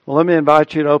Well, let me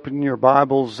invite you to open your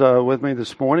Bibles with me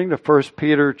this morning to 1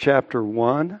 Peter chapter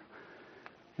 1.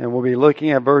 And we'll be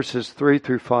looking at verses 3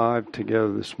 through 5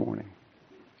 together this morning.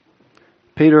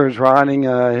 Peter is writing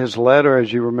his letter,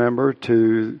 as you remember,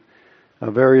 to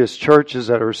various churches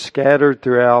that are scattered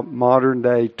throughout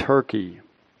modern-day Turkey.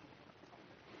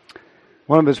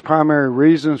 One of his primary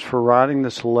reasons for writing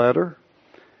this letter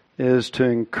is to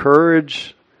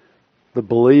encourage the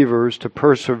believers to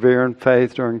persevere in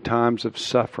faith during times of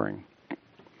suffering.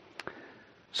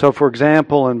 So, for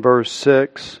example, in verse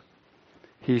 6,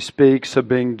 he speaks of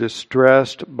being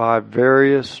distressed by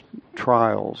various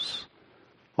trials,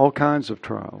 all kinds of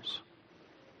trials.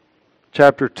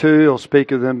 Chapter 2, he'll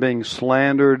speak of them being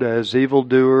slandered as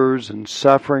evildoers and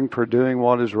suffering for doing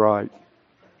what is right.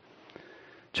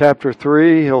 Chapter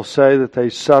 3, he'll say that they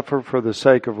suffer for the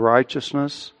sake of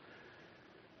righteousness.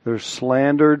 They're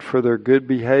slandered for their good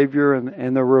behavior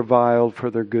and they're reviled for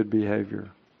their good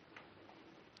behavior.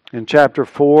 In chapter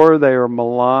 4, they are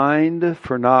maligned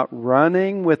for not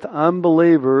running with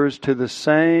unbelievers to the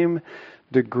same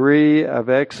degree of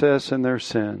excess in their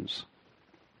sins.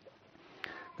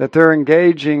 That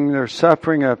they're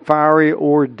suffering a fiery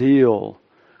ordeal,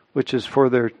 which is for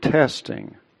their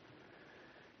testing.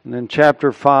 And in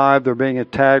chapter 5, they're being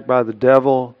attacked by the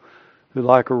devil, who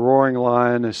like a roaring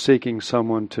lion is seeking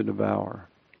someone to devour.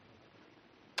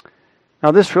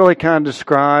 Now this really kind of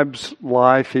describes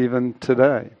life even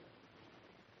today.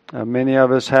 Many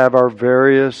of us have our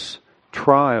various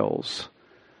trials.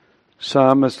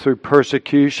 Some is through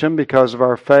persecution because of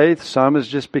our faith. Some is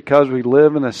just because we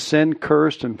live in a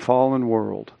sin-cursed and fallen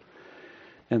world.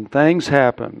 And things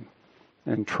happen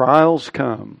and trials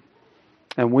come.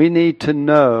 And we need to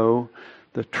know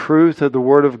the truth of the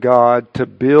Word of God to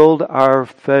build our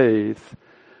faith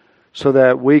so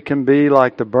that we can be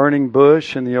like the burning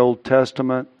bush in the Old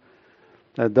Testament,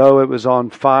 that though it was on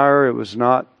fire, it was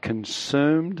not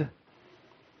consumed.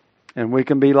 And we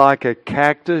can be like a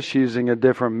cactus, using a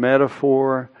different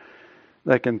metaphor,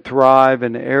 that can thrive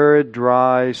in arid,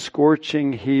 dry,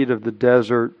 scorching heat of the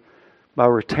desert by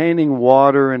retaining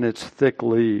water in its thick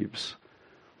leaves,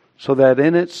 so that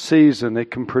in its season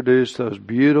it can produce those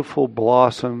beautiful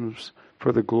blossoms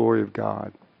for the glory of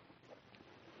God.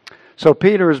 So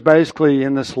Peter is basically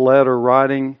in this letter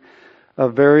writing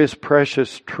of various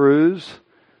precious truths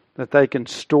that they can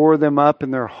store them up in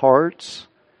their hearts,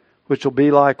 which will be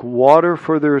like water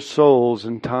for their souls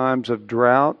in times of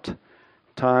drought,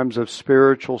 times of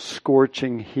spiritual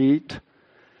scorching heat.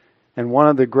 And one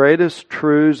of the greatest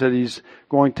truths that he's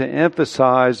going to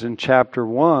emphasize in chapter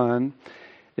 1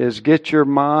 is get your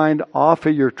mind off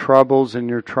of your troubles and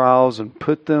your trials and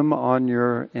put them on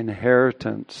your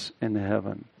inheritance in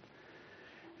heaven.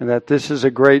 And that this is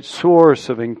a great source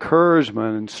of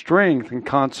encouragement and strength and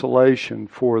consolation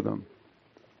for them.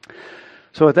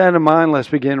 So with that in mind, let's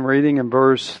begin reading in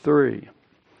verse 3.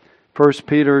 1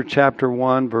 Peter chapter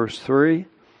 1, verse 3,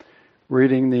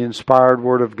 reading the inspired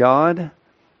Word of God.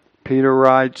 Peter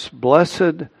writes,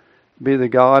 "Blessed be the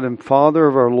God and Father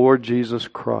of our Lord Jesus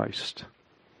Christ,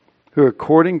 who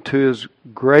according to His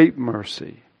great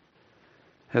mercy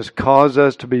has caused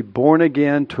us to be born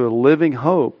again to a living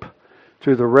hope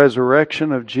through the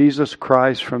resurrection of Jesus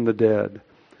Christ from the dead,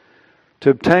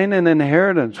 to obtain an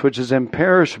inheritance which is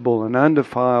imperishable and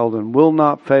undefiled and will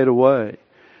not fade away,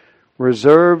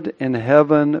 reserved in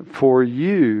heaven for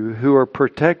you who are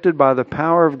protected by the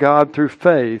power of God through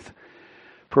faith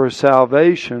for a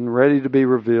salvation ready to be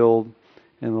revealed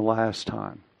in the last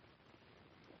time."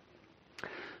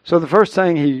 So the first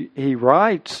thing he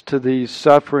writes to these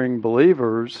suffering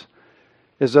believers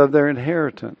is of their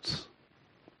inheritance,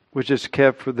 which is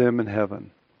kept for them in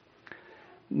heaven.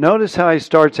 Notice how he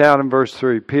starts out in verse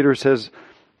 3. Peter says,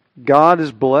 God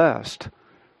is blessed.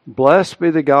 Blessed be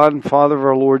the God and Father of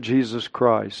our Lord Jesus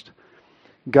Christ.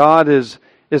 God is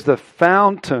the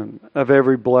fountain of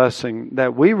every blessing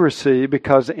that we receive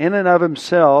because in and of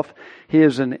Himself, He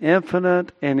is an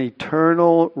infinite and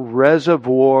eternal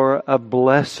reservoir of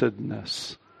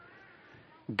blessedness.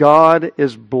 God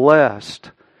is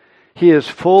blessed. He is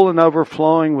full and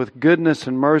overflowing with goodness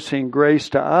and mercy and grace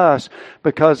to us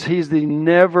because He's the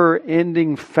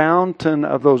never-ending fountain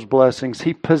of those blessings.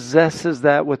 He possesses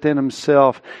that within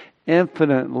Himself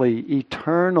infinitely,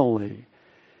 eternally.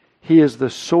 He is the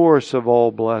source of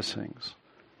all blessings.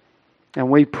 And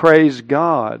we praise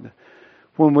God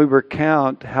when we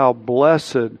recount how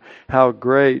blessed, how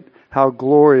great, how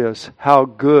glorious, how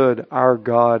good our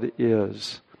God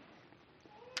is.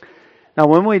 Now,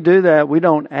 when we do that, we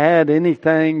don't add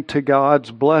anything to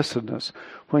God's blessedness.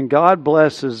 When God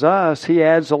blesses us, He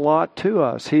adds a lot to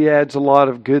us. He adds a lot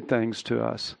of good things to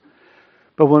us.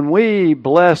 But when we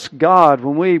bless God,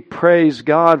 when we praise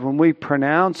God, when we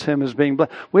pronounce Him as being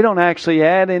blessed, we don't actually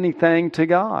add anything to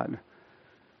God.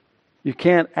 You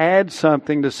can't add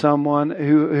something to someone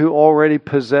who already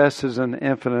possesses an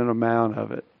infinite amount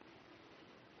of it.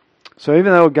 So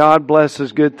even though God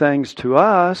blesses good things to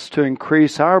us to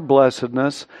increase our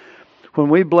blessedness, when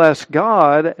we bless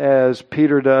God, as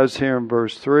Peter does here in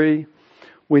verse 3,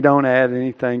 we don't add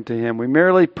anything to Him. We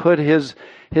merely put His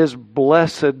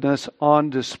blessedness on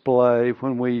display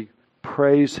when we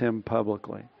praise Him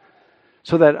publicly,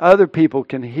 so that other people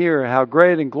can hear how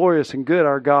great and glorious and good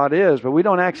our God is. But we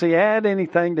don't actually add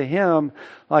anything to Him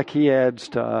like He adds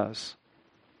to us.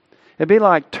 It'd be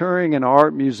like touring an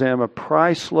art museum of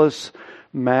priceless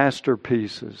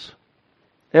masterpieces.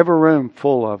 Every room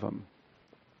full of them.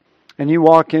 And you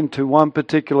walk into one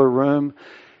particular room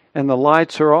and the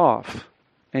lights are off.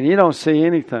 And you don't see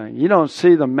anything. You don't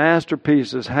see the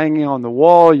masterpieces hanging on the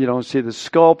wall. You don't see the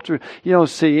sculpture. You don't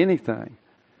see anything.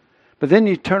 But then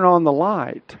you turn on the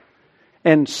light,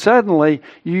 and suddenly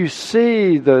you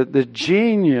see the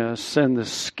genius and the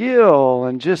skill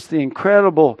and just the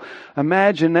incredible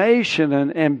imagination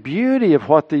and beauty of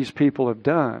what these people have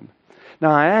done.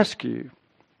 Now I ask you,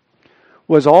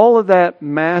 was all of that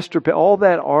masterpiece, all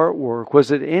that artwork, was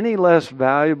it any less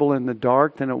valuable in the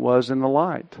dark than it was in the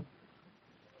light?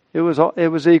 It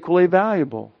was equally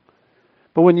valuable.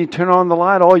 But when you turn on the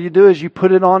light, all you do is you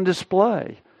put it on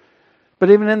display. But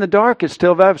even in the dark, it's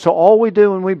still valuable. So all we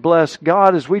do when we bless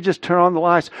God is we just turn on the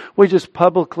lights. We just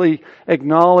publicly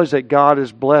acknowledge that God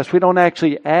is blessed. We don't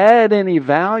actually add any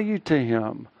value to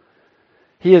Him.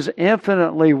 He is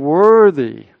infinitely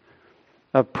worthy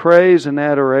of praise and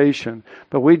adoration.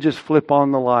 But we just flip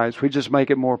on the lights. We just make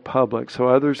it more public so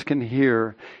others can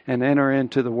hear and enter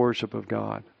into the worship of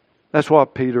God. That's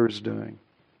what Peter is doing.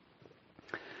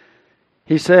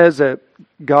 He says that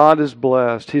God is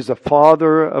blessed. He's the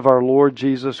Father of our Lord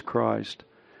Jesus Christ.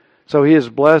 So He is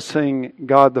blessing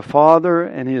God the Father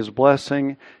and He is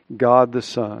blessing God the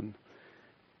Son.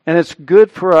 And it's good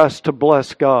for us to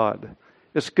bless God.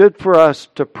 It's good for us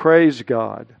to praise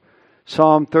God.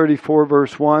 Psalm 34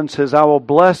 verse 1 says, I will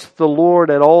bless the Lord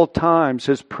at all times.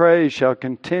 His praise shall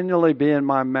continually be in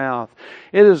my mouth.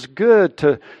 It is good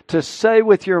to say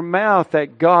with your mouth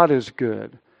that God is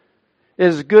good. It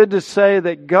is good to say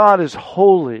that God is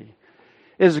holy.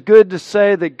 It is good to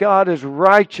say that God is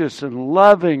righteous and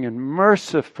loving and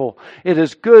merciful. It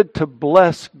is good to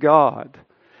bless God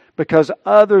because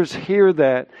others hear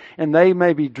that and they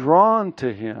may be drawn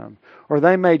to Him or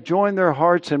they may join their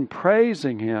hearts in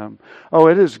praising Him. Oh,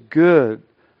 it is good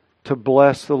to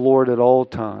bless the Lord at all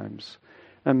times.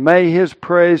 And may His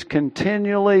praise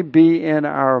continually be in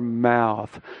our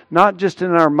mouth, not just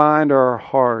in our mind or our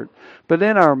heart, but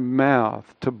in our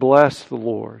mouth to bless the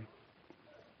Lord.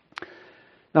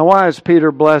 Now, why is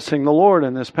Peter blessing the Lord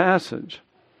in this passage?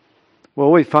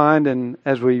 Well, we find,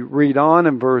 as we read on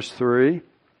in verse 3,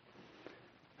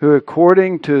 who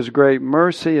according to His great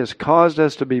mercy has caused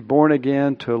us to be born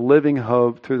again to a living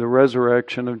hope through the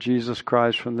resurrection of Jesus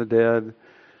Christ from the dead,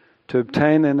 to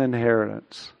obtain an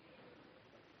inheritance.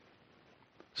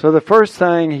 So the first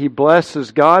thing he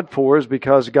blesses God for is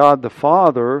because God the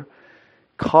Father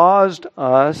caused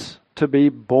us to be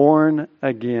born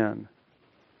again.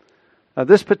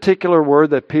 This particular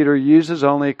word that Peter uses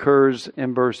only occurs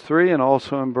in verse 3 and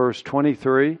also in verse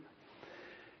 23.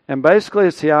 And basically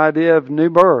it's the idea of new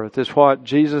birth. It's what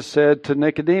Jesus said to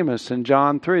Nicodemus in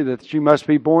John 3, that you must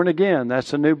be born again.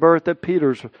 That's the new birth that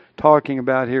Peter's talking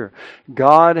about here.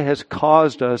 God has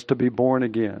caused us to be born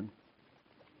again.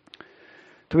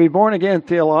 To be born again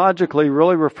theologically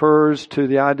really refers to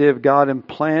the idea of God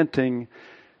implanting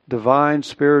divine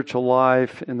spiritual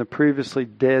life in the previously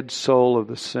dead soul of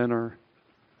the sinner.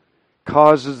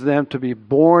 Causes them to be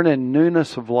born in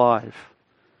newness of life.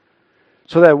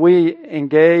 So that we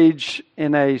engage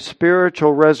in a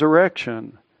spiritual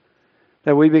resurrection.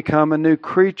 That we become a new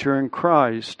creature in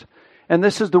Christ. And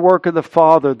this is the work of the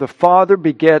Father. The Father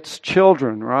begets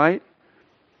children, right?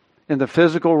 In the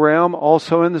physical realm,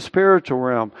 also in the spiritual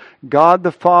realm. God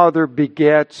the Father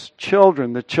begets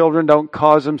children. The children don't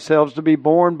cause themselves to be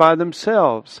born by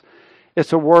themselves.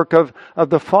 It's a work of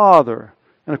the Father.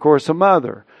 And of course the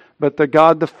mother. But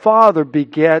God the Father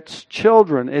begets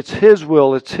children. It's His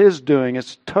will. It's His doing.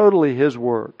 It's totally His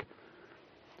work.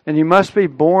 And you must be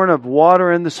born of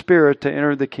water and the Spirit to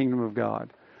enter the kingdom of God.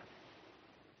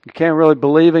 You can't really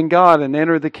believe in God and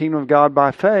enter the kingdom of God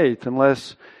by faith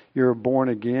unless you're born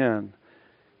again.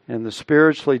 And the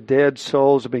spiritually dead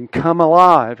souls have become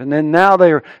alive. And then now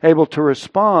they are able to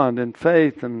respond in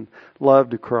faith and love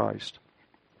to Christ.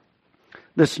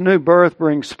 This new birth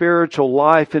brings spiritual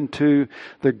life into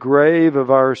the grave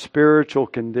of our spiritual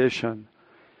condition.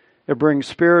 It brings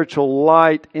spiritual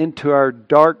light into our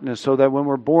darkness so that when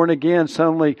we're born again,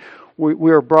 suddenly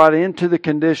we are brought into the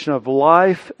condition of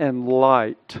life and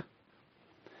light.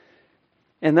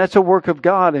 And that's a work of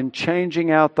God in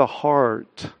changing out the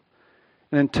heart.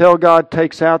 And until God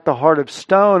takes out the heart of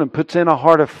stone and puts in a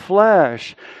heart of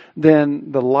flesh,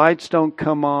 then the lights don't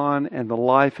come on and the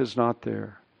life is not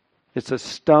there. It's a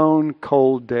stone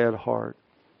cold dead heart.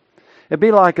 It'd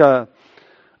be like a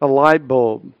light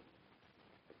bulb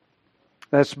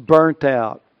that's burnt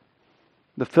out.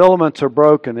 The filaments are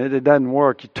broken. It doesn't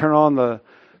work. You turn on the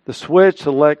switch,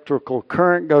 the electrical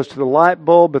current goes to the light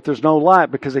bulb, but there's no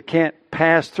light because it can't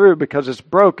pass through because it's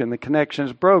broken. The connection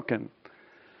is broken.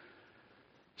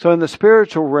 So in the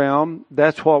spiritual realm,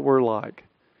 that's what we're like.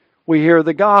 We hear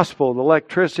the gospel. The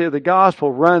electricity of the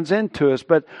gospel runs into us,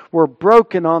 but we're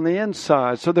broken on the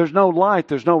inside. So there's no light.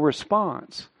 There's no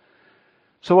response.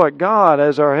 So what God,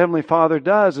 as our Heavenly Father,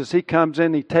 does is He comes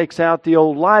in, He takes out the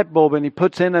old light bulb and He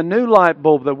puts in a new light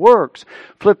bulb that works.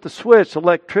 Flip the switch,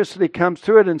 electricity comes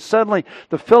through it, and suddenly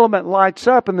the filament lights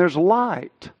up and there's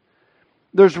light.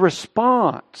 There's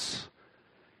response.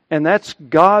 And that's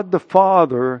God the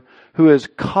Father who has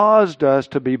caused us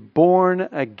to be born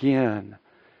again.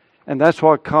 And that's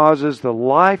what causes the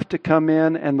life to come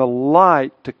in and the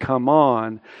light to come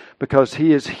on, because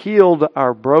He has healed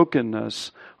our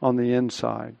brokenness on the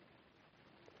inside.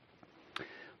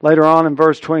 Later on in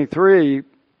verse 23,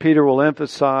 Peter will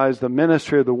emphasize the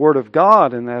ministry of the Word of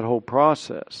God in that whole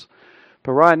process.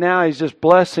 But right now he's just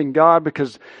blessing God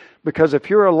because if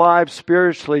you're alive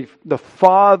spiritually, the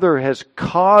Father has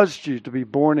caused you to be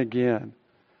born again.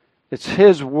 It's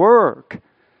His work.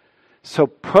 So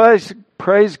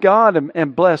praise God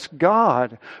and bless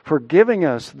God for giving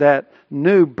us that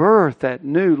new birth, that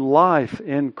new life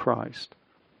in Christ.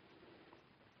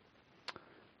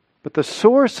 But the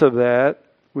source of that,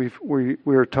 we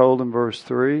are told in verse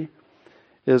 3,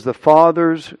 is the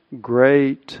Father's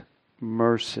great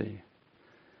mercy.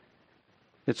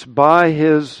 It's by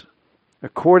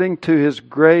according to His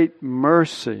great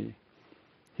mercy,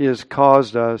 He has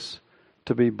caused us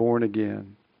to be born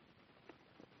again.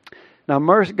 Now,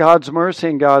 God's mercy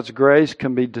and God's grace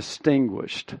can be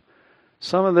distinguished.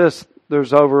 Some of this,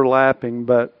 there's overlapping,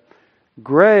 but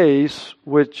grace,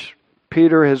 which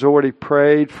Peter has already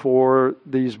prayed for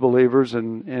these believers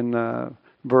in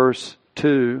verse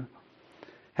 2,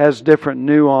 has different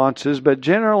nuances, but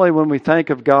generally when we think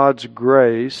of God's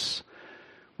grace,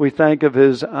 we think of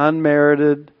His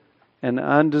unmerited and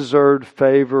undeserved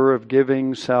favor of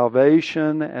giving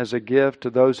salvation as a gift to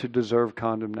those who deserve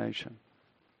condemnation.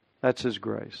 That's His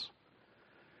grace.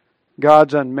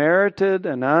 God's unmerited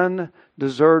and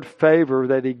undeserved favor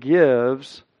that He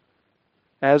gives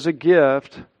as a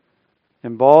gift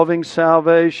involving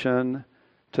salvation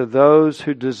to those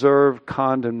who deserve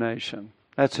condemnation.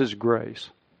 That's His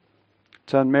grace.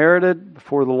 It's unmerited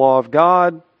before the law of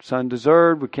God. It's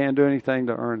undeserved. We can't do anything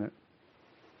to earn it.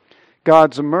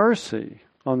 God's mercy,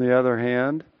 on the other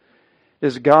hand,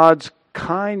 is God's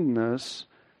kindness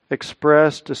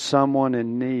expressed to someone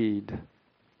in need.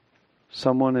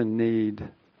 Someone in need.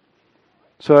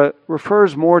 So it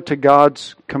refers more to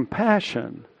God's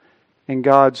compassion and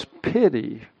God's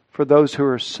pity for those who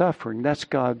are suffering. That's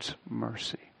God's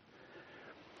mercy.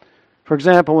 For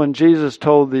example, when Jesus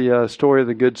told the story of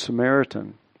the Good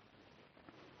Samaritan,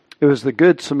 it was the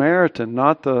Good Samaritan,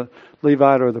 not the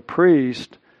Levite or the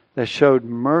priest, that showed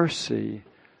mercy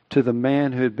to the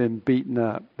man who had been beaten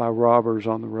up by robbers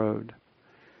on the road.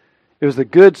 It was the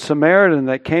Good Samaritan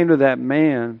that came to that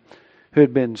man who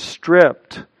had been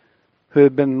stripped, who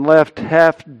had been left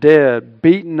half dead,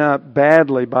 beaten up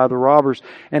badly by the robbers.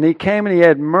 And he came and he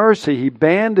had mercy. He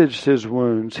bandaged his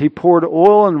wounds. He poured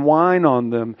oil and wine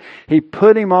on them. He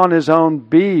put him on his own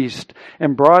beast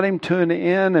and brought him to an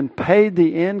inn and paid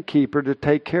the innkeeper to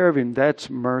take care of him. That's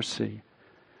mercy.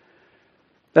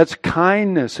 That's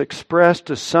kindness expressed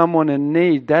to someone in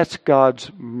need. That's God's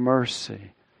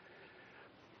mercy.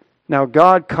 Now,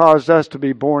 God caused us to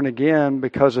be born again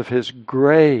because of His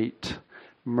great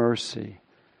mercy.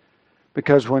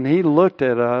 Because when He looked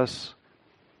at us,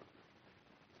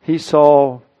 He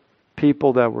saw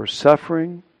people that were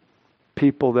suffering,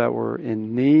 people that were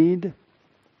in need,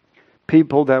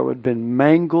 people that had been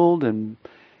mangled and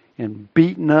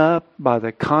beaten up by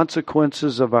the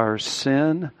consequences of our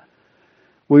sin.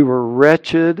 We were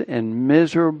wretched and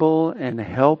miserable and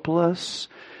helpless.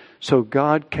 So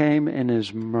God came in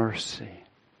His mercy.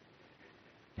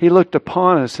 He looked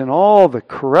upon us in all the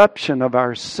corruption of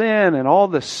our sin and all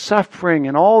the suffering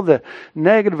and all the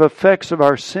negative effects of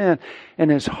our sin. And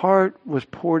His heart was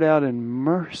poured out in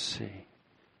mercy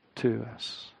to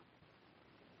us.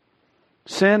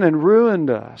 Sin had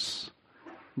ruined us,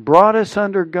 brought us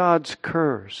under God's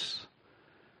curse.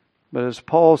 But as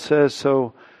Paul says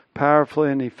so powerfully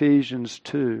in Ephesians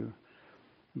 2,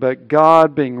 but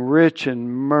God, being rich in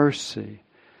mercy,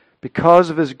 because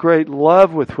of His great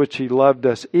love with which He loved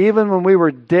us, even when we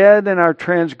were dead in our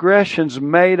transgressions,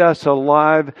 made us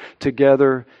alive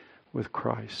together with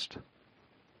Christ.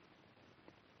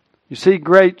 You see,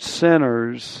 great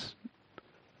sinners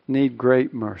need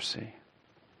great mercy.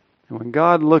 And when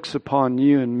God looks upon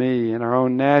you and me in our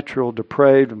own natural,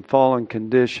 depraved, and fallen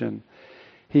condition,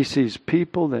 He sees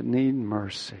people that need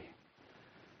mercy.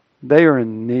 They are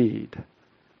in need.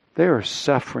 They are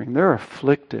suffering. They're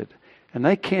afflicted. And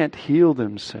they can't heal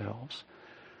themselves.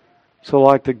 So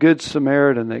like the Good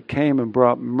Samaritan that came and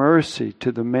brought mercy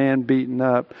to the man beaten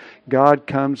up, God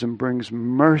comes and brings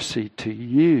mercy to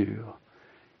you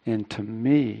and to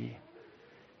me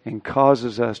and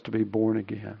causes us to be born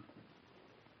again.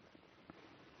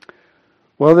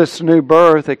 Well, this new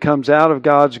birth that comes out of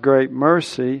God's great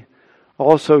mercy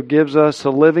also gives us a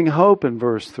living hope in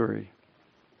verse 3.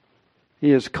 He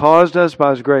has caused us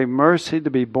by His great mercy to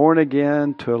be born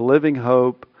again to a living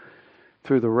hope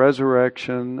through the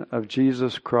resurrection of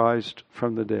Jesus Christ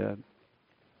from the dead.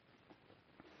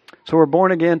 So we're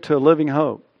born again to a living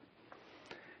hope.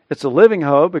 It's a living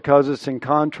hope because it's in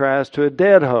contrast to a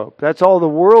dead hope. That's all the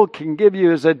world can give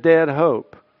you is a dead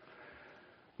hope.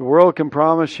 The world can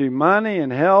promise you money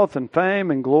and health and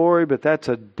fame and glory, but that's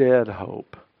a dead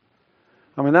hope.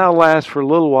 I mean, that'll last for a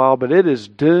little while, but it is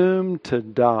doomed to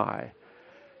die.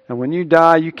 And when you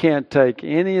die, you can't take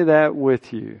any of that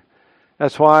with you.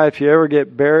 That's why if you ever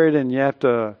get buried and you have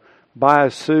to buy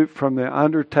a suit from the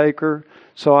undertaker,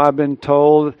 so I've been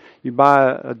told, you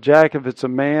buy a jacket if it's a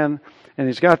man, and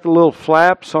he's got the little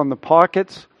flaps on the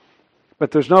pockets,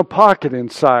 but there's no pocket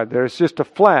inside there. It's just a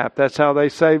flap. That's how they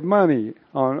save money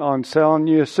on selling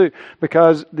you a suit.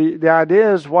 Because the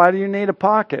idea is, why do you need a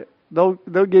pocket? They'll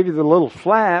give you the little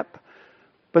flap,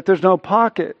 but there's no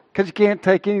pocket. Because you can't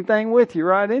take anything with you,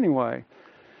 right, anyway.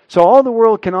 So all the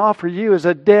world can offer you is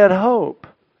a dead hope.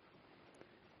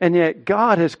 And yet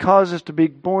God has caused us to be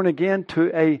born again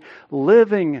to a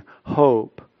living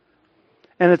hope.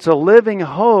 And it's a living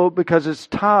hope because it's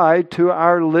tied to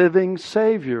our living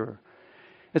Savior.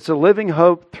 It's a living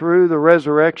hope through the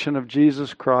resurrection of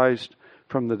Jesus Christ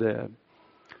from the dead.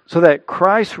 So that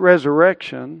Christ's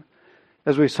resurrection,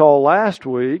 as we saw last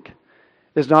week,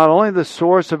 is not only the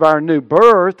source of our new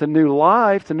birth, the new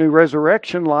life, the new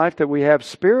resurrection life that we have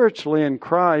spiritually in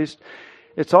Christ,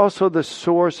 it's also the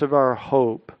source of our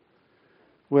hope.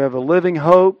 We have a living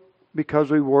hope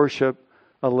because we worship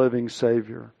a living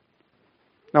Savior.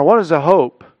 Now, what is a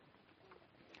hope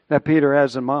that Peter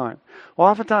has in mind? Well,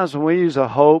 oftentimes when we use a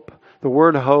hope, the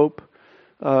word hope,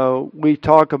 we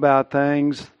talk about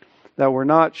things that we're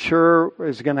not sure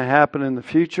is going to happen in the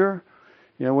future.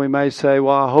 You know, we may say,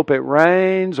 well, I hope it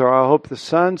rains, or I hope the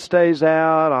sun stays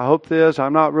out, I hope this. I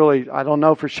don't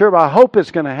know for sure, but I hope it's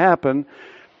going to happen.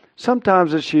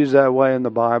 Sometimes it's used that way in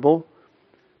the Bible.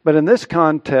 But in this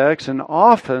context, and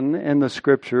often in the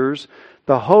Scriptures,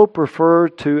 the hope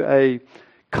refers to a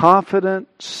confident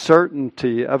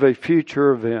certainty of a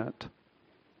future event.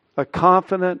 A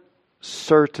confident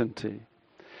certainty.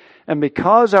 And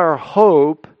because our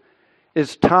hope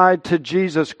is tied to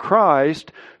Jesus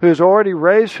Christ, who is already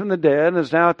raised from the dead and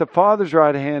is now at the Father's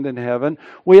right hand in heaven,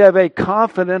 we have a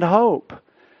confident hope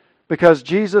because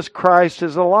Jesus Christ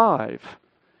is alive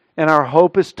and our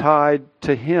hope is tied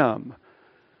to Him.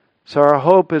 So our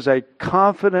hope is a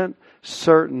confident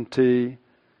certainty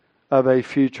of a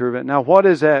future event. Now, what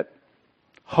is that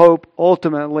hope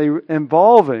ultimately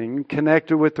involving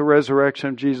connected with the resurrection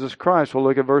of Jesus Christ? We'll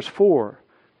look at verse 4.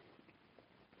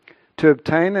 To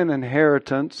obtain an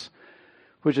inheritance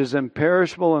which is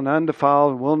imperishable and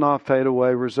undefiled and will not fade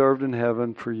away, reserved in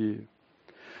heaven for you.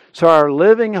 So our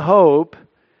living hope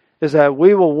is that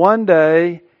we will one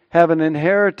day have an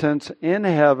inheritance in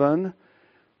heaven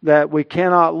that we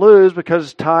cannot lose because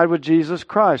it's tied with Jesus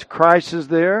Christ. Christ is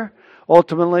there.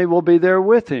 Ultimately, we'll be there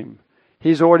with Him.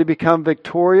 He's already become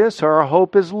victorious. So our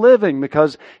hope is living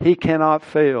because He cannot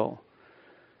fail.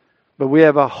 But we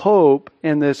have a hope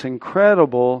in this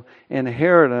incredible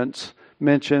inheritance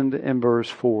mentioned in verse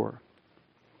 4.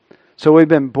 So we've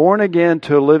been born again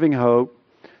to a living hope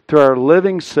through our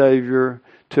living Savior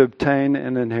to obtain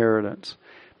an inheritance.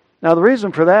 Now the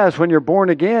reason for that is when you're born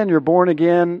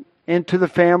again into the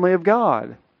family of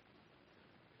God.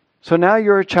 So now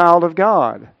you're a child of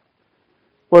God.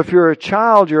 Well, if you're a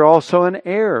child, you're also an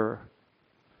heir,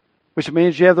 which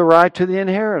means you have the right to the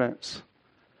inheritance.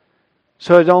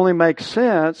 So it only makes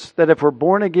sense that if we're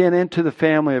born again into the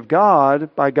family of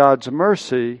God by God's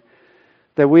mercy,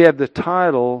 that we have the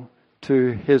title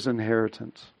to His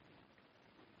inheritance.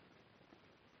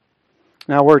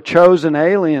 Now, we're chosen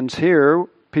aliens here,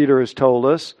 Peter has told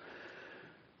us.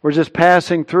 We're just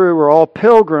passing through. We're all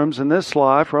pilgrims in this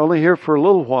life. We're only here for a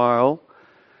little while.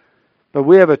 But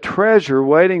we have a treasure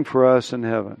waiting for us in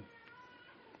heaven.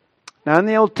 Now, in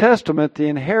the Old Testament, the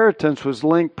inheritance was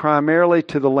linked primarily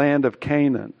to the land of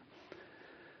Canaan.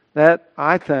 That,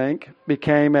 I think,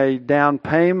 became a down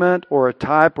payment or a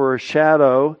type or a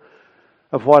shadow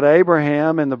of what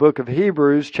Abraham in the book of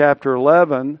Hebrews, chapter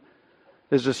 11,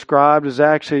 is described as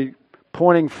actually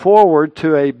pointing forward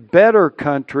to a better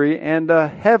country and a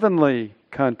heavenly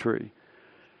country.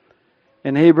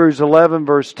 In Hebrews 11,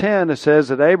 verse 10, it says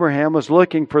that Abraham was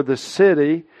looking for the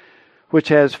city which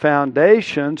has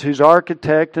foundations, whose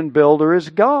architect and builder is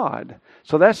God.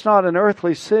 So that's not an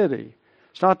earthly city.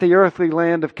 It's not the earthly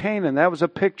land of Canaan. That was a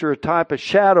picture, a type, a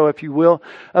shadow, if you will,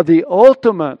 of the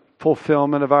ultimate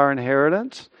fulfillment of our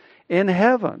inheritance in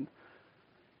heaven.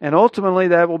 And ultimately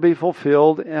that will be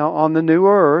fulfilled on the new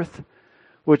earth,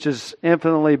 which is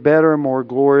infinitely better and more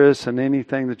glorious than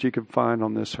anything that you could find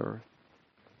on this earth.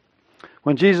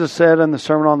 When Jesus said in the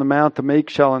Sermon on the Mount, the meek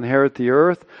shall inherit the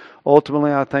earth,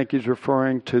 ultimately I think He's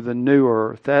referring to the new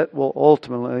earth. That will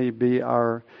ultimately be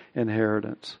our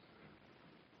inheritance.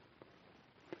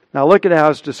 Now look at how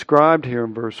it's described here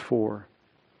in verse 4.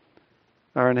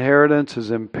 Our inheritance is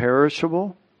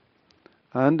imperishable,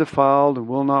 undefiled, and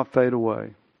will not fade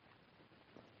away.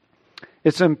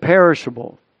 It's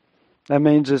imperishable. That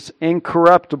means it's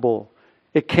incorruptible.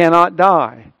 It cannot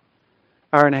die.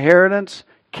 Our inheritance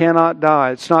cannot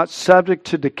die. It's not subject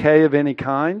to decay of any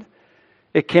kind.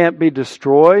 It can't be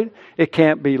destroyed. It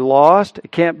can't be lost.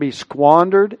 It can't be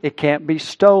squandered. It can't be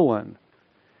stolen.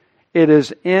 It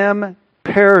is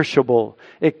imperishable.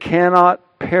 It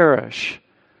cannot perish,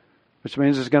 which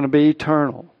means it's going to be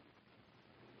eternal.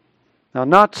 Now,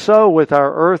 not so with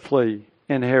our earthly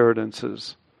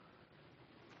inheritances.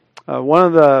 One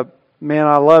of the men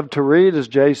I love to read is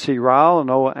J.C. Ryle, an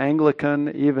old Anglican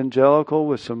evangelical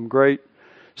with some great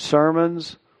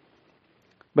sermons.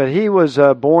 But he was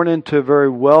born into a very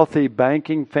wealthy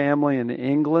banking family in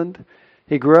England.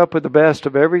 He grew up with the best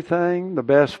of everything, the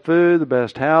best food, the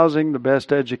best housing, the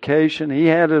best education. He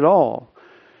had it all.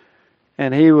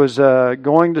 And he was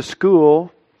going to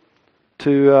school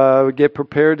to get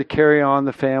prepared to carry on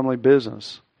the family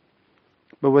business.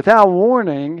 But without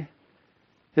warning,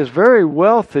 his very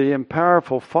wealthy and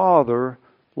powerful father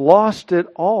lost it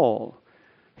all.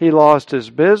 He lost his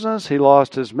business, he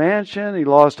lost his mansion, he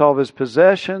lost all of his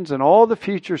possessions, and all the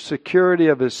future security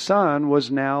of his son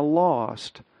was now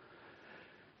lost.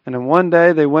 And in one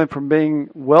day they went from being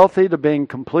wealthy to being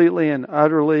completely and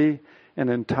utterly and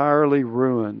entirely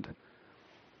ruined.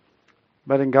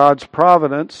 But in God's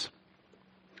providence,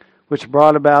 which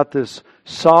brought about this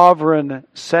sovereign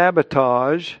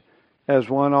sabotage, as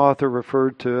one author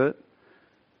referred to it,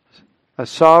 a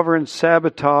sovereign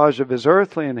sabotage of his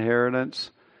earthly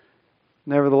inheritance.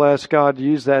 Nevertheless, God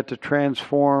used that to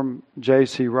transform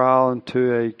J.C. Ryle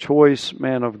into a choice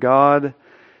man of God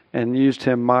and used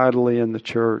him mightily in the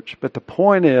church. But the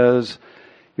point is,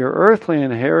 your earthly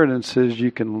inheritances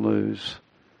you can lose.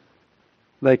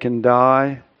 They can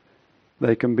die,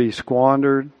 they can be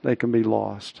squandered, they can be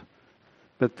lost.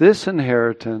 But this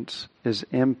inheritance is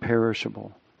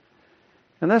imperishable.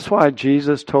 And that's why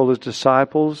Jesus told His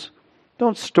disciples,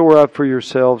 don't store up for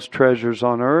yourselves treasures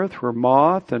on earth where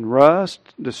moth and rust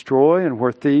destroy and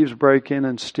where thieves break in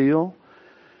and steal.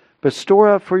 But store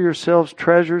up for yourselves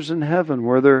treasures in heaven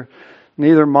where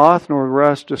neither moth nor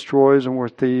rust destroys and where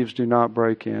thieves do not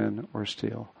break in or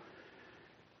steal.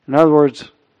 In other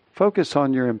words, focus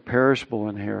on your imperishable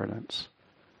inheritance.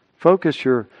 Focus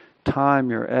your time,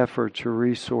 your efforts, your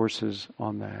resources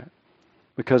on that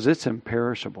because it's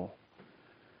imperishable.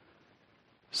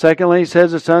 Secondly, he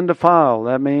says it's undefiled.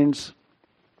 That means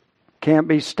can't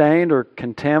be stained or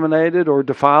contaminated or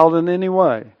defiled in any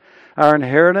way. Our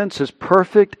inheritance is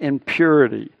perfect in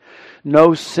purity.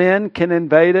 No sin can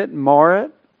invade it and mar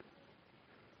it.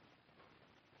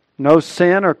 No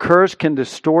sin or curse can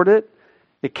distort it.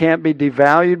 It can't be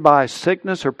devalued by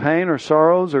sickness or pain or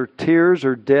sorrows or tears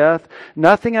or death.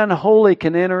 Nothing unholy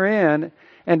can enter in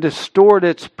and distort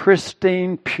its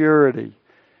pristine purity.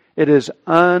 It is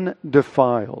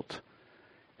undefiled.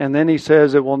 And then he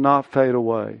says it will not fade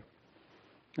away.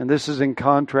 And this is in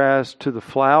contrast to the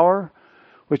flower,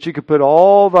 which you could put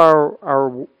all of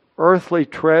our earthly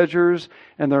treasures,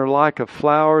 and they're like a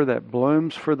flower that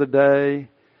blooms for the day,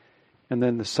 and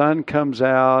then the sun comes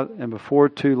out, and before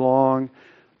too long,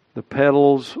 the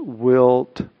petals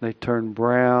wilt, they turn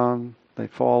brown, they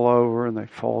fall over, and they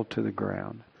fall to the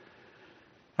ground.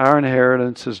 Our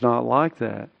inheritance is not like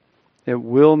that. It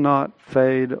will not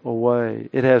fade away.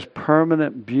 It has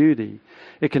permanent beauty.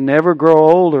 It can never grow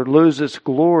old or lose its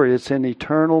glory. It's in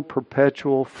eternal,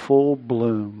 perpetual, full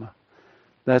bloom.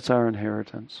 That's our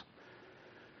inheritance.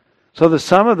 So the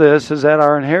sum of this is that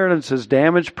our inheritance is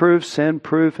damage-proof,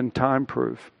 sin-proof, and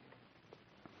time-proof.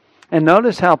 And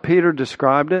notice how Peter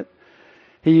described it.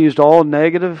 He used all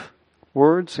negative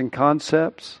words and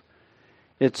concepts.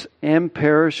 It's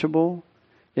imperishable.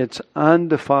 It's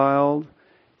undefiled.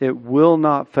 It will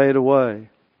not fade away.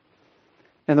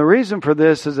 And the reason for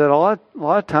this is that a lot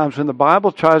of times when the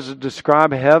Bible tries to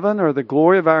describe heaven or the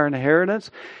glory of our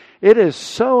inheritance, it is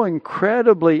so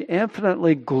incredibly,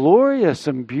 infinitely glorious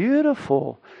and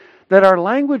beautiful that our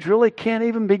language really can't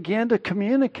even begin to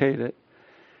communicate it.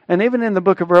 And even in the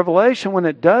book of Revelation, when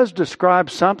it does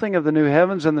describe something of the new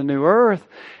heavens and the new earth,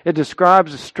 it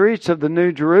describes the streets of the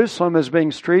New Jerusalem as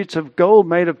being streets of gold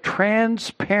made of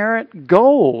transparent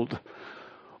gold.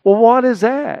 Well, what is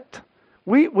that?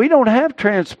 We don't have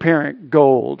transparent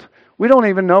gold. We don't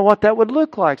even know what that would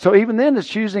look like. So even then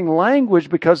it's using language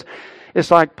because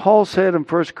it's like Paul said in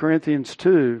 1 Corinthians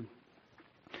 2,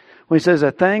 when he says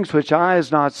that things which eye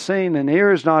has not seen and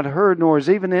ear has not heard, nor has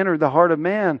even entered the heart of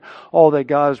man, all that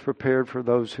God has prepared for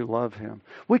those who love Him.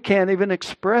 We can't even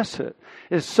express it.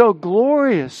 It's so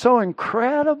glorious, so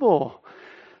incredible,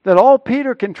 that all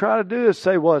Peter can try to do is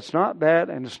say, well, it's not that,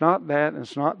 and it's not that, and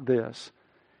it's not this.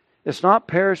 It's not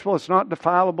perishable, it's not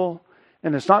defilable,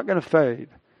 and it's not going to fade.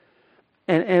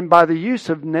 And by the use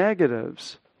of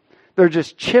negatives, they're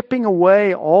just chipping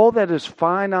away all that is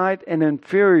finite and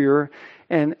inferior,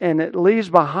 and it leaves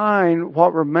behind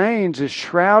what remains is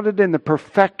shrouded in the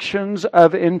perfections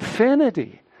of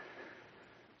infinity.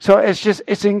 So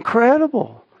it's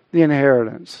incredible, the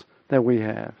inheritance that we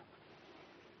have.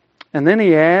 And then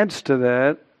he adds to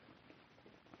that,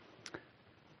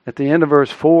 at the end of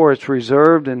verse 4, it's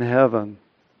reserved in heaven.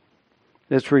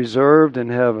 It's reserved in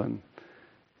heaven.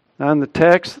 Now in the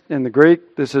text, in the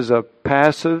Greek, this is a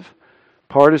passive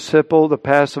participle. The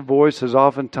passive voice is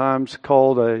oftentimes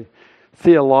called a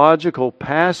theological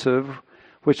passive,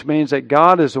 which means that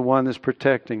God is the one that's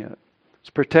protecting it.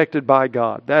 It's protected by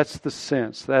God. That's the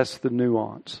sense. That's the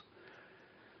nuance.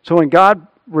 So when God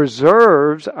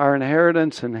reserves our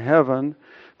inheritance in heaven,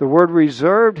 the word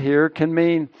reserved here can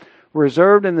mean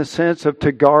reserved in the sense of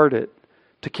to guard it,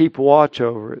 to keep watch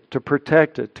over it, to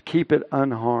protect it, to keep it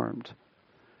unharmed.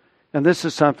 And this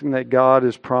is something that God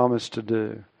has promised to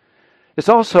do. It's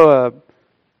also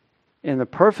in the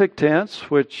perfect tense,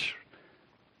 which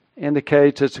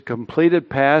indicates it's a completed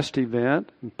past event,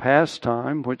 past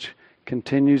time, which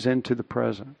continues into the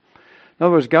present. In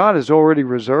other words, God has already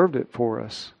reserved it for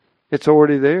us. It's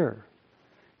already there.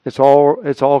 It's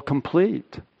all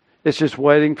complete. It's just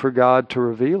waiting for God to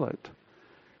reveal it.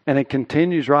 And it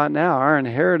continues right now. Our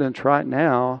inheritance right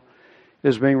now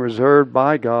is being reserved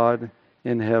by God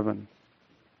in heaven.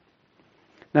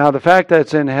 Now, the fact that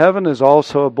it's in heaven is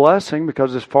also a blessing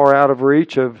because it's far out of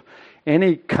reach of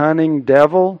any cunning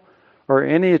devil or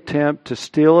any attempt to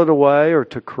steal it away or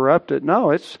to corrupt it. No,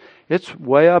 it's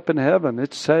way up in heaven.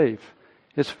 It's safe.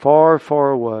 It's far, far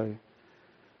away.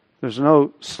 There's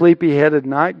no sleepy-headed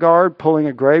night guard pulling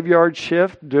a graveyard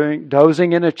shift,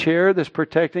 dozing in a chair that's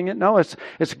protecting it. No,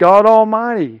 it's God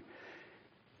Almighty.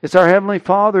 It's our Heavenly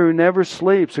Father who never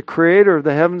sleeps, the Creator of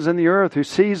the heavens and the earth, who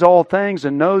sees all things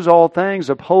and knows all things,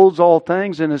 upholds all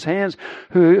things in His hands,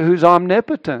 who's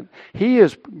omnipotent. He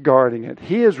is guarding it.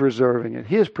 He is reserving it.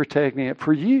 He is protecting it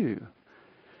for you.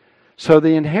 So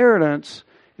the inheritance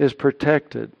is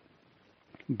protected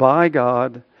by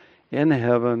God in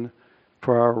heaven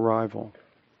for our arrival.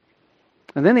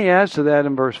 And then he adds to that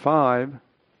in verse 5,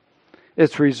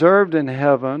 it's reserved in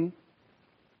heaven.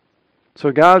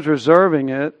 So God's reserving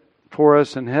it for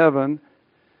us in heaven,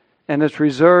 and it's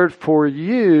reserved for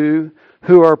you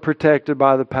who are protected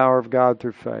by the power of God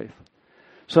through faith.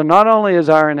 So not only is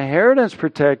our inheritance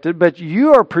protected, but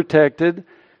you are protected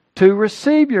to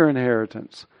receive your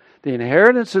inheritance. The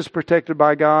inheritance is protected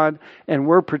by God, and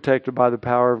we're protected by the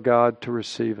power of God to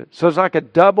receive it. So it's like a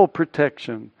double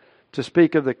protection to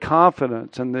speak of the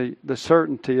confidence and the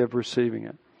certainty of receiving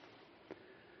it.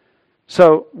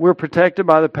 So we're protected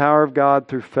by the power of God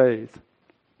through faith.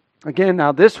 Again,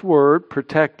 now this word,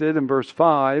 protected, in verse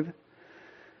 5,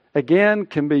 again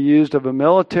can be used of a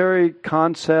military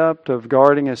concept of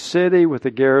guarding a city with a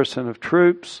garrison of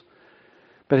troops.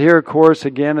 But here, of course,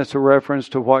 again, it's a reference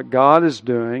to what God is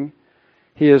doing.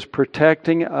 He is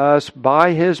protecting us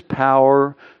by His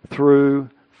power through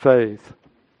faith.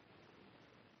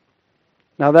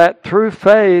 Now that through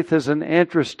faith is an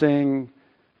interesting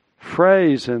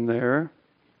phrase in there.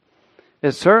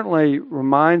 It certainly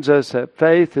reminds us that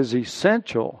faith is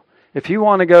essential. If you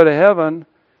want to go to heaven,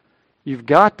 you've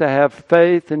got to have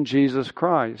faith in Jesus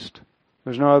Christ.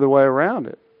 There's no other way around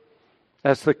it.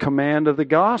 That's the command of the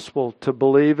gospel, to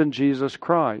believe in Jesus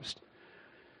Christ.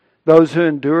 Those who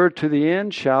endure to the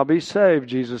end shall be saved,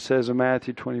 Jesus says in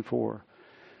Matthew 24.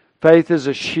 Faith is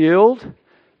a shield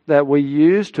that we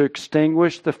use to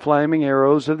extinguish the flaming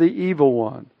arrows of the evil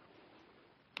one.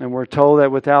 And we're told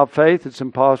that without faith it's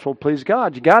impossible to please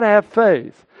God. You got to have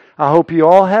faith. I hope you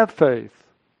all have faith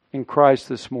in Christ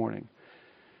this morning.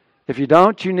 If you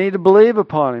don't, you need to believe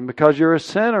upon Him because you're a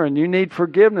sinner and you need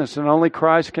forgiveness, and only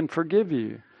Christ can forgive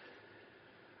you.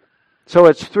 So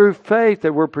it's through faith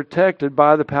that we're protected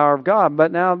by the power of God.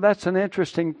 But now that's an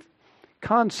interesting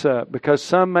concept, because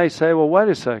some may say, well, wait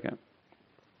a second.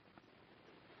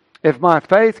 If my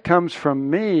faith comes from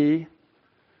me,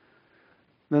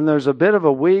 then there's a bit of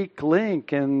a weak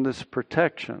link in this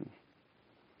protection.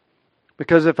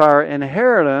 Because if our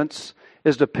inheritance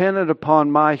is dependent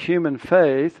upon my human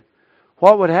faith,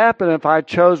 what would happen if I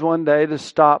chose one day to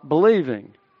stop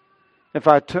believing? If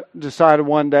I decided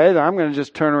one day that I'm going to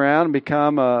just turn around and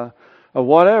become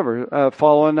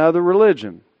follow another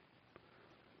religion.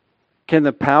 Can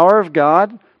the power of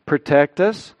God protect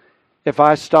us if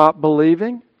I stop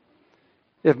believing?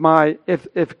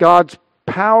 If God's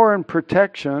power and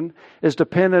protection is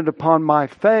dependent upon my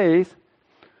faith,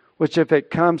 which if it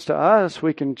comes to us,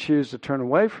 we can choose to turn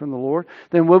away from the Lord,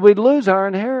 then would we lose our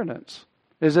inheritance?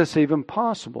 Is this even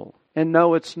possible? And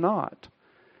no, it's not.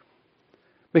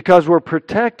 Because we're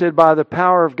protected by the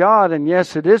power of God, and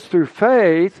yes, it is through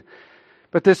faith,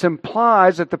 but this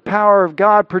implies that the power of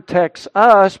God protects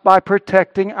us by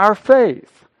protecting our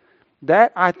faith.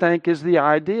 That, I think, is the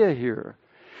idea here.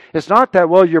 It's not that,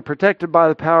 well, you're protected by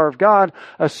the power of God,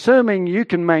 assuming you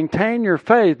can maintain your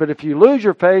faith, but if you lose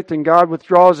your faith, then God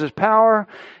withdraws His power,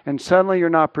 and suddenly you're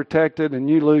not protected, and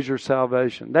you lose your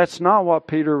salvation. That's not what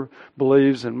Peter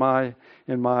believes, in my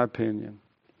opinion.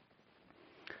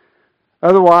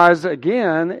 Otherwise,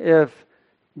 again, if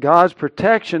God's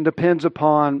protection depends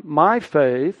upon my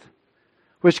faith,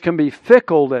 which can be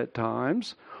fickle at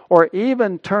times, or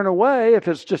even turn away if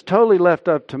it's just totally left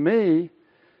up to me,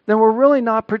 then we're really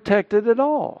not protected at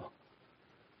all.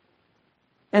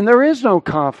 And there is no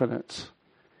confidence.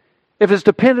 If it's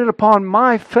dependent upon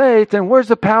my faith, then where's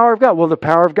the power of God? Well, the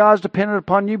power of God is dependent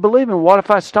upon you believing. What if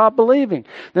I stop believing?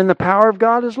 Then the power of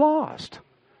God is lost,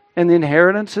 and the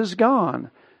inheritance is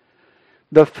gone.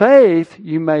 The faith,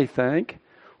 you may think,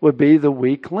 would be the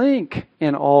weak link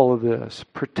in all of this,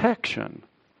 protection.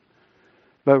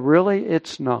 But really,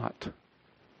 it's not.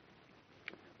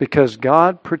 Because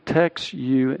God protects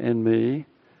you and me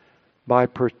by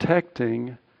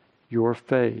protecting your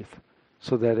faith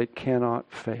so that it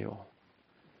cannot fail.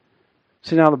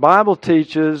 See, now the Bible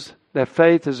teaches that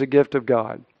faith is a gift of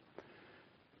God.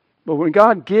 But when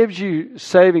God gives you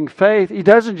saving faith, He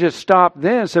doesn't just stop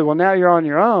then and say, well, now you're on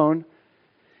your own.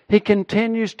 He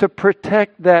continues to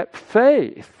protect that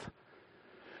faith.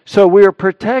 So we are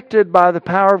protected by the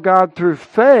power of God through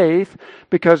faith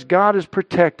because God is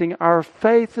protecting our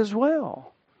faith as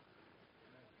well.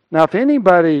 Now, if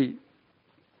anybody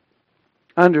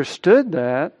understood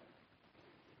that,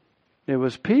 it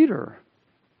was Peter.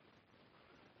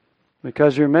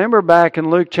 Because you remember back in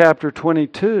Luke chapter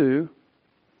 22,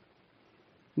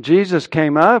 Jesus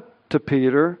came up to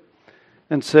Peter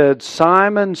and said,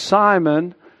 Simon,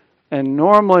 Simon. And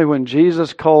normally when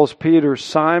Jesus calls Peter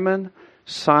Simon,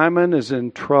 Simon is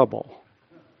in trouble.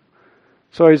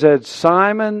 So He said,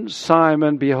 Simon,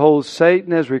 Simon, behold,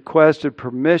 Satan has requested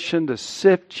permission to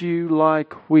sift you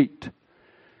like wheat.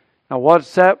 Now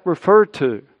what's that refer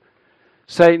to?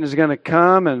 Satan is going to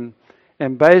come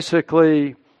and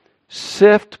basically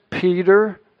sift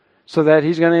Peter so that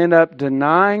he's going to end up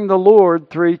denying the Lord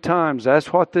 3 times.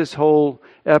 That's what this whole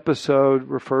episode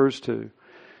refers to.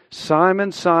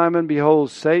 Simon, Simon,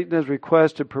 behold, Satan has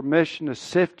requested permission to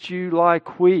sift you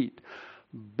like wheat.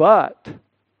 But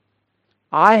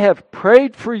I have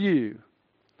prayed for you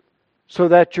so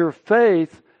that your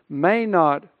faith may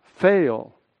not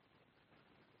fail.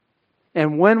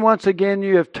 And when once again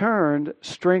you have turned,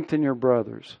 strengthen your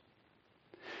brothers.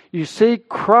 You see,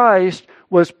 Christ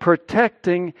was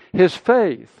protecting His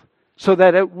faith so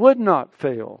that it would not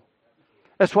fail.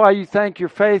 That's why you think your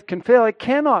faith can fail. It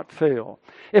cannot fail.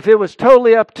 If it was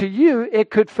totally up to you, it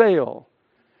could fail.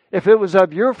 If it was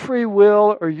of your free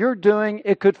will or your doing,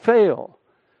 it could fail.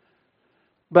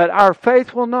 But our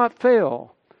faith will not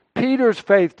fail. Peter's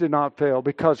faith did not fail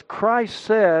because Christ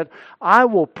said, I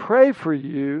will pray for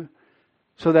you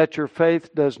so that your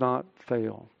faith does not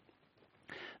fail.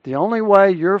 The only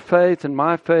way your faith and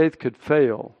my faith could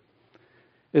fail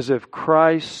is if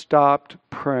Christ stopped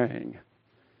praying.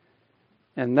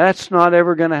 And that's not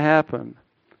ever going to happen.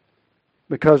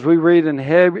 Because we read in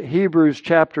Hebrews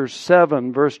chapter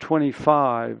 7, verse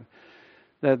 25,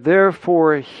 that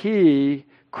therefore He,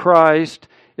 Christ,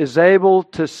 is able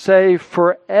to save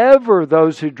forever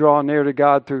those who draw near to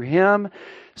God through Him,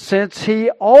 since He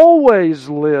always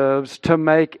lives to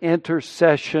make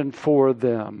intercession for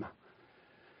them.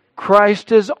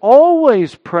 Christ is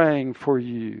always praying for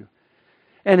you.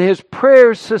 And His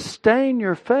prayers sustain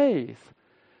your faith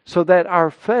so that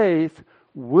our faith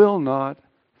will not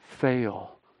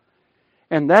fail.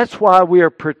 And that's why we are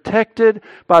protected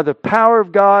by the power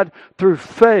of God through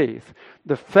faith.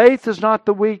 The faith is not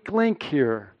the weak link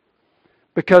here,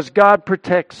 because God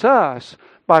protects us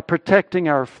by protecting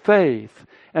our faith.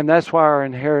 And that's why our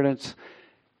inheritance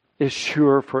is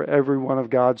sure for every one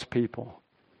of God's people.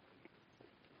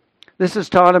 This is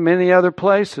taught in many other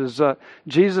places.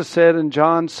 Jesus said in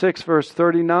John 6, verse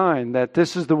 39, that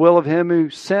this is the will of Him who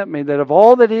sent me, that of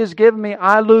all that He has given me,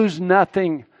 I lose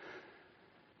nothing.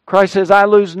 Christ says, I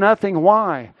lose nothing.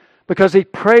 Why? Because He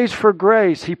prays for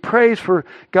grace. He prays for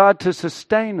God to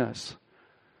sustain us.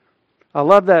 I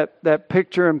love that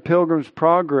picture in Pilgrim's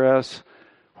Progress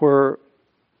where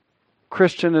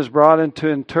Christian is brought into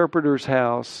interpreter's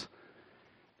house,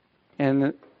 and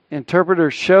the interpreter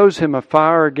shows him a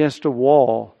fire against a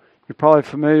wall. You're probably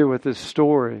familiar with this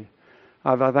story.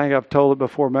 I think I've told it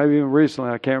before, maybe even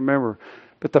recently, I can't remember.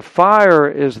 But the fire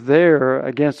is there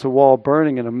against the wall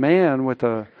burning, and a man with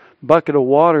a bucket of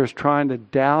water is trying to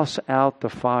douse out the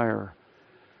fire.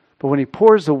 But when he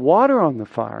pours the water on the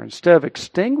fire, instead of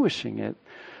extinguishing it,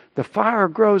 the fire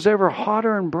grows ever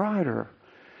hotter and brighter.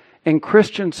 And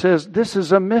Christian says, this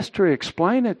is a mystery,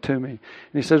 explain it to me. And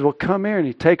he says, well, come here. And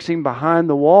he takes him behind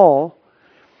the wall.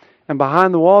 And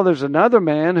behind the wall there's another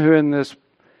man who in this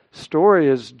story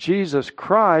is Jesus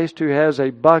Christ, who has a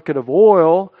bucket of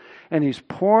oil, and he's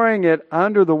pouring it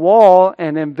under the wall,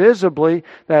 and invisibly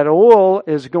that oil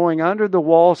is going under the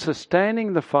wall,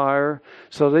 sustaining the fire,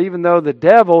 so that even though the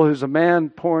devil, who's a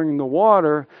man pouring the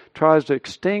water, tries to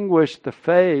extinguish the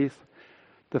faith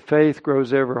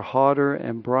grows ever hotter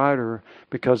and brighter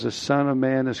because the Son of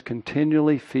Man is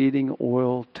continually feeding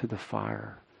oil to the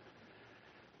fire.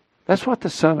 That's what the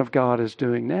Son of God is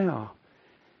doing now.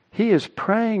 He is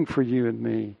praying for you and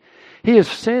me. He is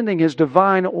sending His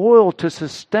divine oil to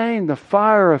sustain the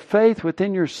fire of faith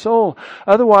within your soul.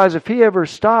 Otherwise, if He ever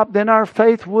stopped, then our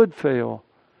faith would fail.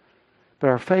 But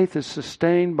our faith is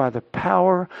sustained by the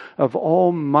power of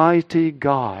Almighty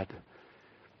God.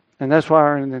 And that's why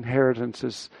our inheritance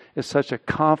is such a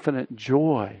confident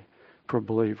joy for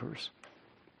believers.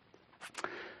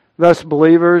 Thus,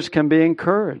 believers can be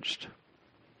encouraged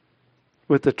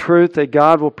with the truth that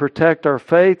God will protect our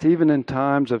faith even in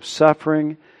times of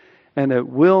suffering, and it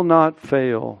will not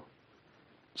fail.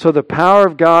 So the power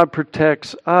of God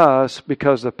protects us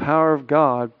because the power of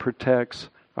God protects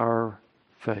our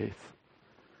faith.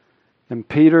 And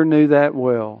Peter knew that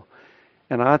well.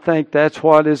 And I think that's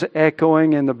what is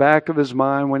echoing in the back of his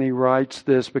mind when he writes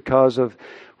this, because of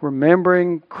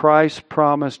remembering Christ's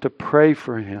promise to pray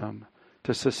for him,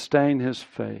 to sustain his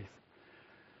faith.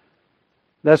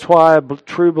 That's why a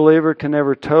true believer can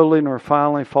never totally nor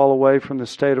finally fall away from the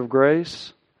state of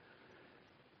grace.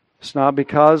 It's not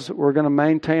because we're going to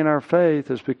maintain our faith,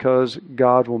 it's because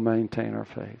God will maintain our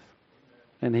faith.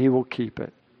 And He will keep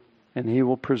it. And He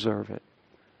will preserve it.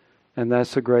 And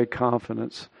that's the great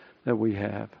confidence that we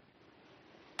have.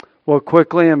 Well,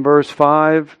 quickly in verse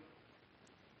 5,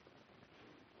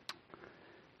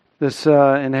 this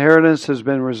inheritance has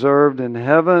been reserved in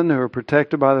heaven, who are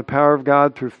protected by the power of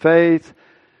God through faith,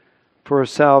 for a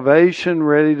salvation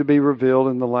ready to be revealed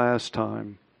in the last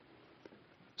time.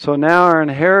 So now our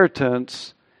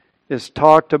inheritance is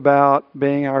talked about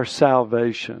being our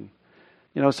salvation.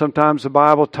 You know, sometimes the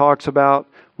Bible talks about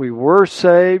we were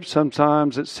saved.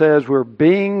 Sometimes it says we're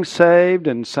being saved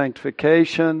in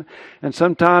sanctification. And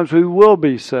sometimes we will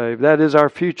be saved. That is our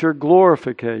future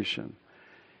glorification.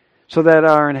 So that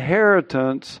our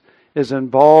inheritance is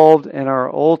involved in our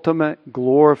ultimate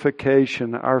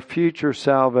glorification, our future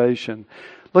salvation.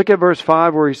 Look at verse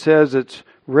 5 where he says it's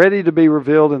ready to be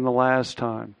revealed in the last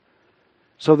time.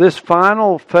 So this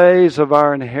final phase of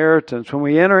our inheritance, when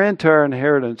we enter into our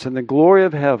inheritance in the glory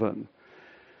of heaven,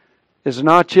 is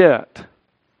not yet.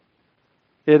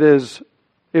 It is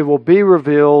It will be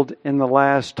revealed in the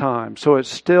last time. So it's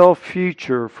still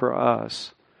future for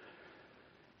us.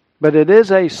 But it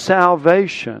is a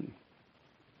salvation.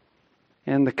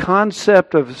 And the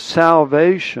concept of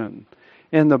salvation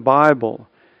in the Bible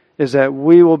is that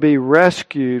we will be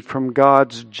rescued from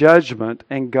God's judgment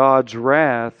and God's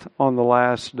wrath on the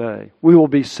last day. We will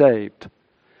be saved.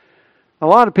 A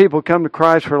lot of people come to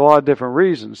Christ for a lot of different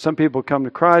reasons. Some people come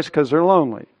to Christ because they're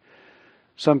lonely.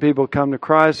 Some people come to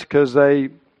Christ because they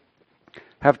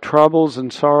have troubles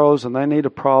and sorrows and they need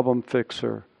a problem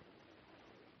fixer.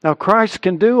 Now, Christ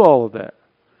can do all of that.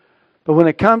 But when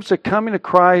it comes to coming to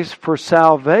Christ for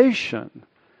salvation,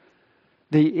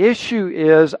 the issue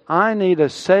is I need a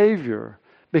Savior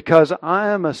because I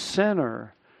am a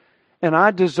sinner and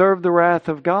I deserve the wrath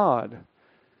of God.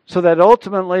 So that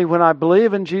ultimately when I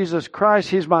believe in Jesus Christ,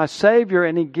 He's my Savior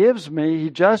and He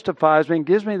justifies me and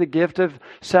gives me the gift of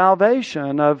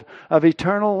salvation, of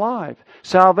eternal life.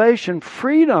 Salvation,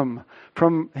 freedom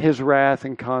from His wrath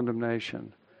and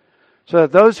condemnation. So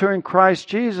that those who are in Christ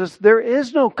Jesus, there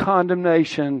is no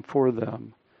condemnation for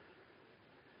them.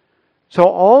 So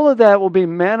all of that will be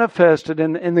manifested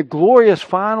in the glorious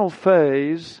final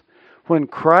phase when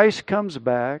Christ comes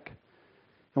back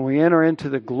and we enter into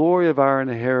the glory of our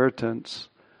inheritance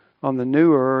on the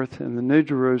new earth and the new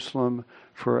Jerusalem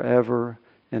forever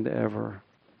and ever.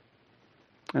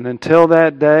 And until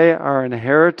that day, our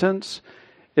inheritance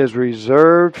is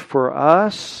reserved for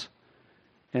us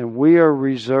and we are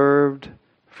reserved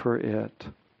for it.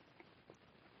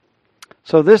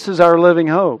 So this is our living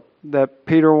hope that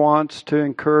Peter wants to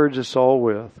encourage us all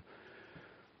with.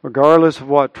 Regardless of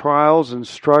what trials and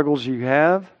struggles you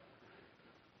have,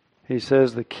 he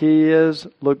says the key is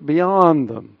look beyond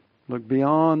them. Look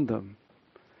beyond them.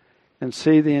 And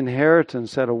see the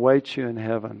inheritance that awaits you in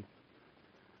heaven.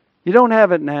 You don't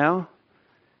have it now.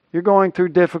 You're going through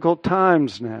difficult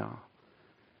times now.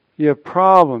 You have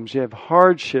problems, you have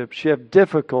hardships, you have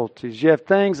difficulties, you have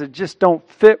things that just don't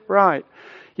fit right.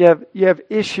 You have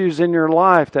issues in your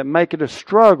life that make it a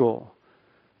struggle.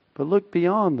 But look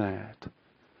beyond that.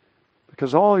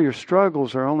 Because all your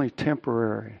struggles are only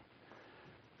temporary.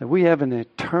 That we have an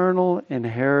eternal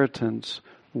inheritance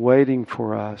waiting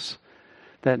for us.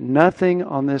 That nothing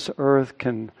on this earth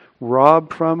can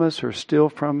rob from us or steal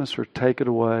from us or take it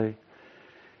away.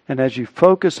 And as you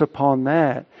focus upon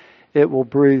that, it will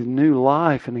breathe new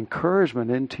life and encouragement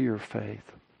into your faith.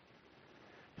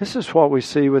 This is what we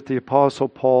see with the Apostle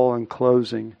Paul in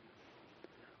closing.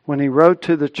 When he wrote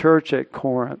to the church at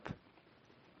Corinth.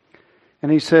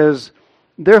 And he says,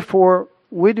 "Therefore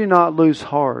we do not lose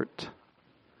heart.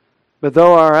 But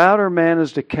though our outer man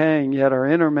is decaying, yet our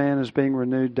inner man is being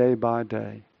renewed day by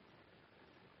day."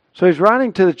 So he's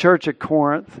writing to the church at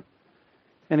Corinth.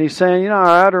 And he's saying,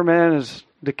 our outer man is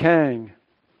decaying.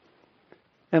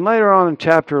 And later on in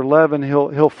chapter 11,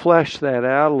 he'll flesh that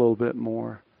out a little bit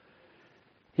more.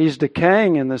 He's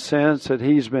decaying in the sense that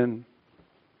he's been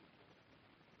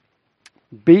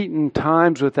beaten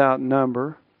times without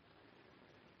number.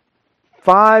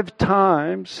 5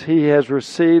 times he has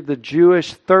received the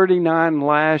Jewish 39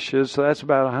 lashes, so that's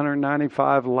about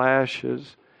 195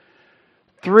 lashes.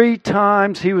 3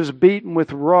 times he was beaten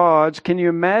with rods. Can you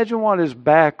imagine what his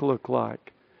back looked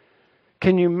like?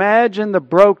 Can you imagine the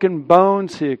broken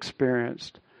bones he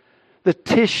experienced? The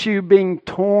tissue being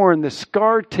torn, the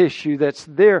scar tissue that's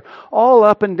there all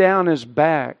up and down his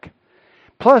back.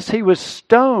 Plus he was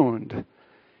stoned.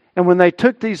 And when they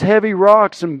took these heavy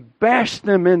rocks and bashed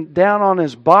them down on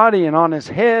his body and on his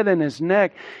head and his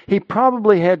neck, he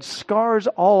probably had scars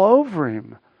all over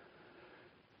him.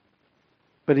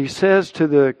 But he says to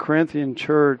the Corinthian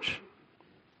church,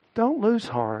 don't lose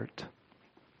heart.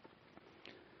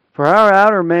 For our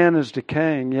outer man is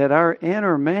decaying, yet our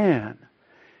inner man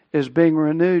is being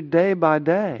renewed day by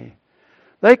day.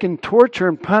 They can torture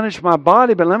and punish my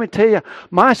body, but let me tell you,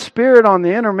 my spirit on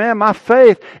the inner man, my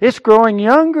faith, it's growing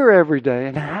younger every day.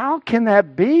 And how can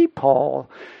that be, Paul?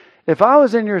 If I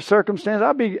was in your circumstance,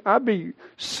 I'd be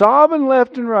sobbing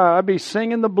left and right. I'd be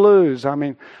singing the blues. I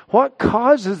mean, what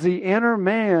causes the inner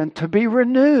man to be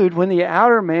renewed when the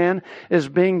outer man is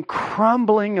being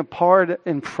crumbling apart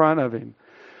in front of him?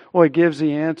 Well, he gives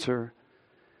the answer.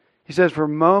 He says, for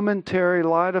momentary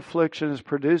light affliction is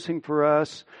producing for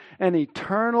us an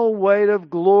eternal weight of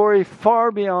glory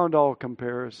far beyond all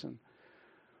comparison.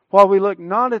 While we look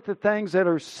not at the things that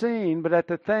are seen, but at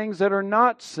the things that are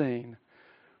not seen.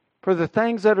 For the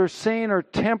things that are seen are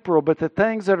temporal, but the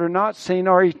things that are not seen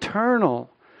are eternal.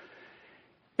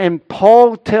 And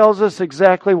Paul tells us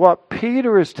exactly what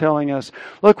Peter is telling us.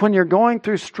 Look, when you're going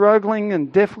through struggling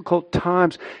and difficult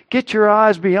times, get your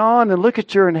eyes beyond and look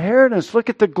at your inheritance. Look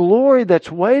at the glory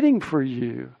that's waiting for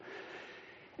you.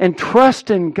 And trust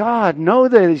in God. Know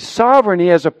that He's sovereign. He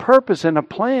has a purpose and a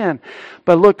plan.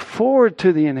 But look forward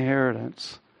to the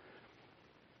inheritance.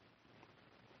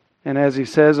 And as he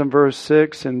says in verse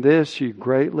 6, in this you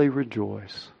greatly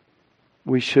rejoice.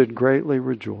 We should greatly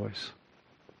rejoice.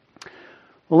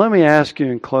 Well, let me ask you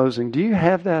in closing, do you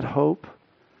have that hope?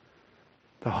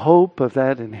 The hope of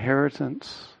that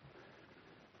inheritance?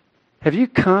 Have you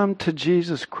come to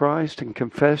Jesus Christ and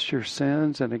confessed your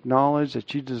sins and acknowledged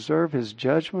that you deserve His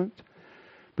judgment,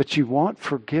 but you want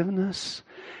forgiveness?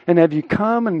 And have you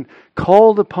come and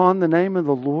called upon the name of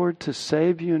the Lord to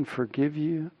save you and forgive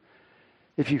you?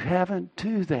 If you haven't,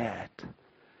 do that.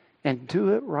 And do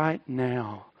it right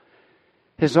now.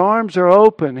 His arms are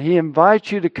open. He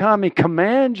invites you to come. He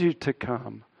commands you to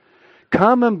come.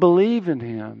 Come and believe in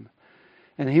Him.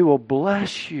 And He will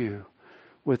bless you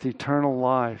with eternal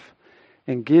life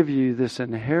and give you this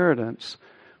inheritance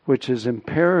which is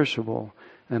imperishable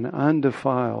and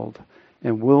undefiled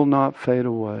and will not fade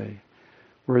away,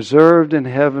 reserved in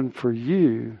heaven for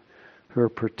you who are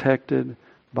protected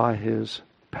by His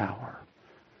power.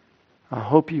 I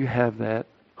hope you have that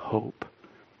hope.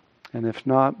 And if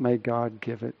not, may God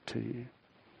give it to you.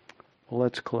 Well,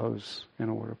 let's close in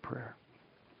a word of prayer.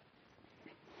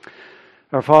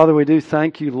 Our Father, we do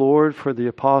thank you, Lord, for the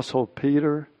Apostle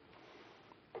Peter.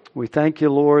 We thank you,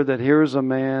 Lord, that here is a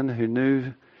man who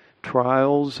knew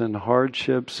trials and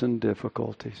hardships and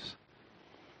difficulties.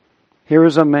 Here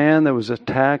is a man that was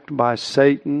attacked by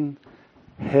Satan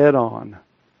head on.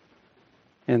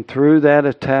 And through that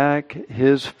attack,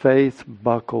 his faith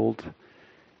buckled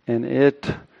and it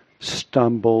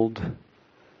stumbled,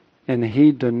 and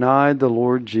he denied the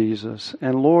Lord Jesus.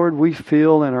 And Lord, we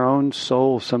feel in our own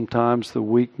soul sometimes the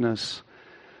weakness,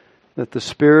 that the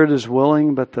spirit is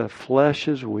willing but the flesh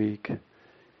is weak.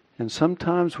 And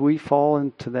sometimes we fall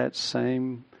into that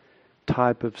same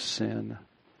type of sin.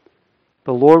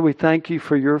 But Lord, we thank you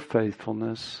for your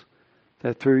faithfulness,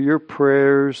 that through your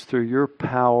prayers, through your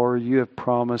power, you have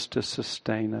promised to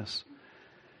sustain us.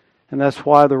 And that's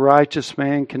why the righteous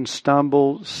man can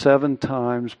stumble 7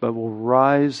 times, but will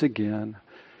rise again.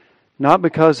 Not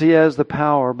because he has the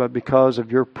power, but because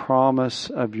of your promise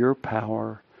of your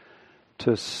power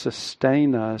to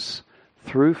sustain us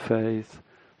through faith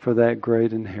for that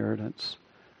great inheritance.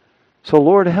 So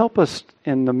Lord, help us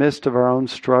in the midst of our own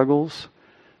struggles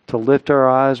to lift our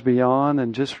eyes beyond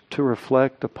and just to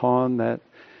reflect upon that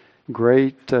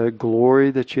great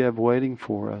glory that you have waiting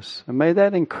for us. And may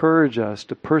that encourage us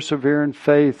to persevere in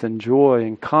faith and joy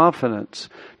and confidence,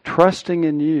 trusting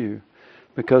in you,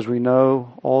 because we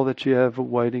know all that you have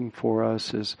waiting for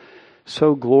us is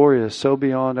so glorious, so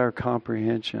beyond our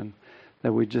comprehension,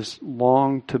 that we just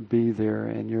long to be there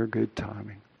in your good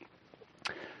timing.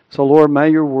 So Lord,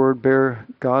 may your word bear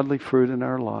godly fruit in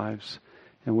our lives,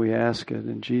 and we ask it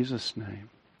in Jesus' name.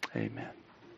 Amen.